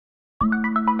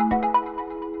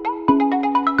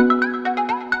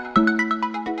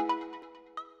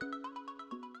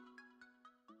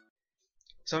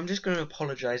So I'm just going to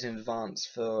apologise in advance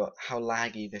for how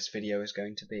laggy this video is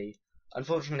going to be.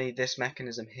 Unfortunately, this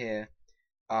mechanism here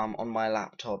on my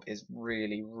laptop is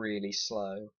really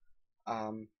slow,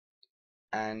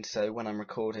 and so when I'm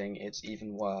recording it's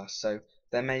even worse. So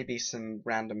there may be some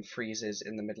random freezes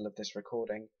in the middle of this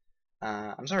recording.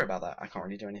 I'm sorry about that. I can't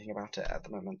really do anything about it at the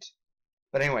moment.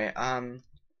 But anyway,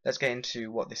 let's get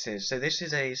into what this is. So this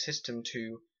is a system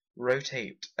to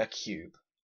rotate a cube.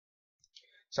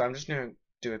 So I'm just going to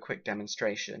do a quick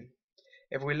demonstration.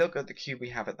 If we look at the cube we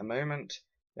have at the moment,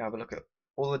 we have a look at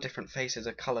all the different faces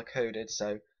are color coded.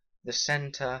 So the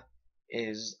center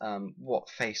is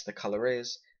what face the color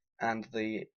is, and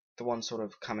the one sort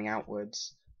of coming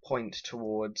outwards point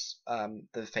towards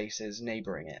the faces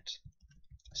neighboring it.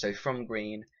 So from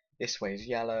green, this way is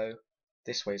yellow,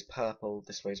 this way is purple,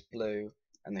 this way is blue,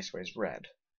 and this way is red.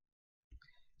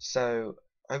 So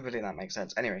hopefully that makes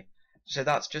sense. Anyway, so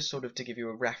that's just sort of to give you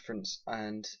a reference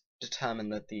and determine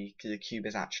that the cube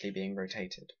is actually being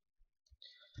rotated.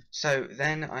 So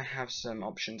then I have some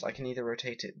options. I can either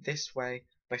rotate it this way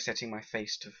by setting my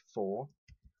face to 4.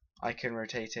 I can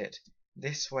rotate it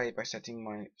this way by setting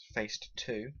my face to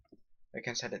 2. I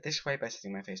can set it this way by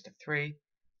setting my face to 3.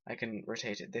 I can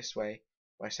rotate it this way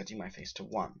by setting my face to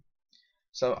 1.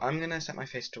 So I'm going to set my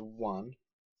face to 1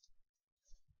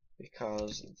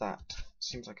 because that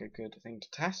seems like a good thing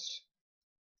to test.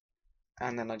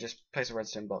 And then I just place a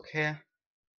redstone block here,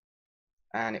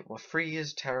 and it will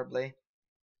freeze terribly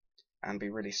and be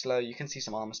really slow. You can see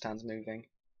some armor stands moving,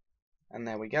 and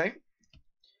there we go.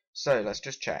 So let's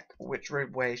just check which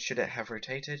way should it have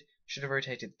rotated. Should have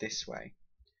rotated this way.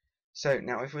 So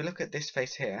now if we look at this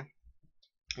face here,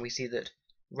 we see that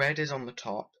red is on the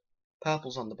top,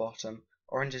 purple's on the bottom,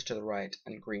 orange is to the right,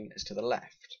 and green is to the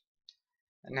left.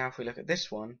 And now if we look at this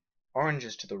one, orange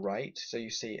is to the right, so you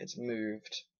see it's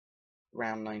moved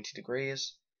around 90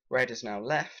 degrees. Red is now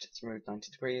left, it's moved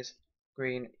 90 degrees.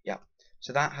 Green, yep.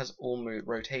 So that has all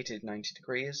rotated 90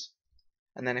 degrees.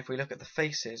 And then if we look at the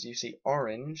faces, you see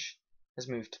orange has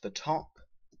moved to the top,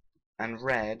 and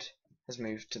red has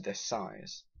moved to this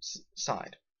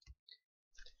side.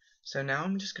 So now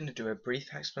I'm just going to do a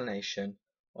brief explanation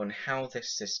on how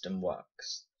this system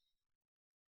works,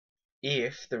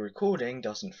 if the recording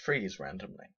doesn't freeze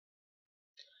randomly.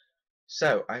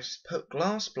 So I've put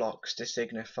glass blocks to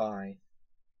signify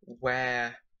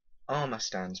where armor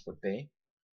stands would be,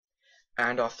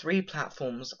 and our 3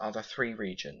 platforms are the 3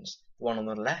 regions. The one on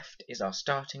the left is our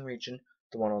starting region,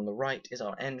 the one on the right is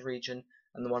our end region,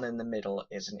 and the one in the middle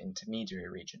is an intermediary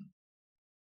region.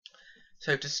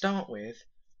 So to start with,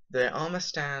 the armor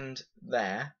stand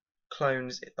there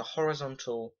clones the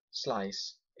horizontal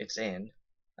slice it's in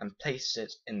and pastes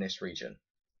it in this region,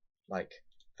 like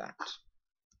that.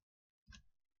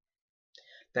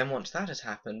 Then once that has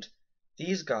happened,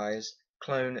 these guys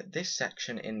clone this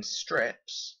section in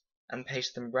strips and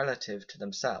paste them relative to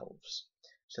themselves.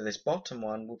 So this bottom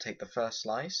one will take the first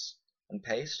slice and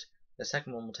paste, the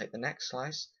second one will take the next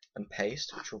slice and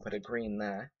paste, which will put a green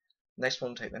there, the next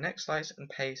one will take the next slice and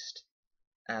paste,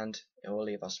 and it will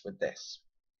leave us with this.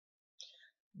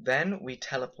 Then we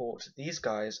teleport these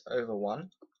guys over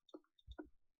one,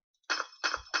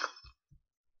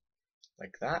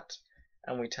 like that,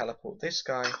 and we teleport this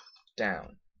guy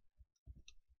down,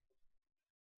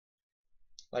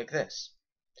 like this.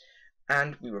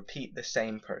 And we repeat the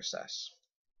same process.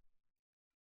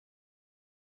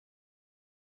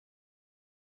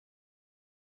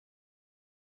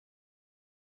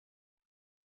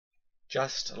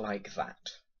 Just like that.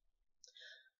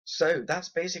 So that's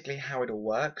basically how it all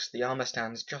works. The armor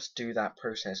stands just do that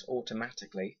process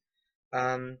automatically.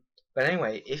 But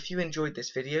anyway, if you enjoyed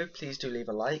this video, please do leave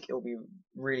a like. It will be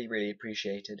really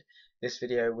appreciated. This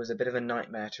video was a bit of a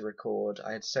nightmare to record.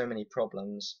 I had so many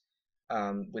problems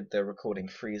with the recording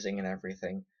freezing and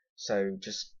everything. So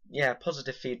just, yeah,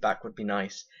 positive feedback would be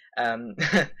nice.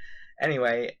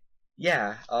 Anyway,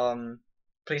 yeah,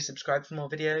 please subscribe for more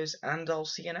videos, and I'll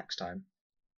see you next time.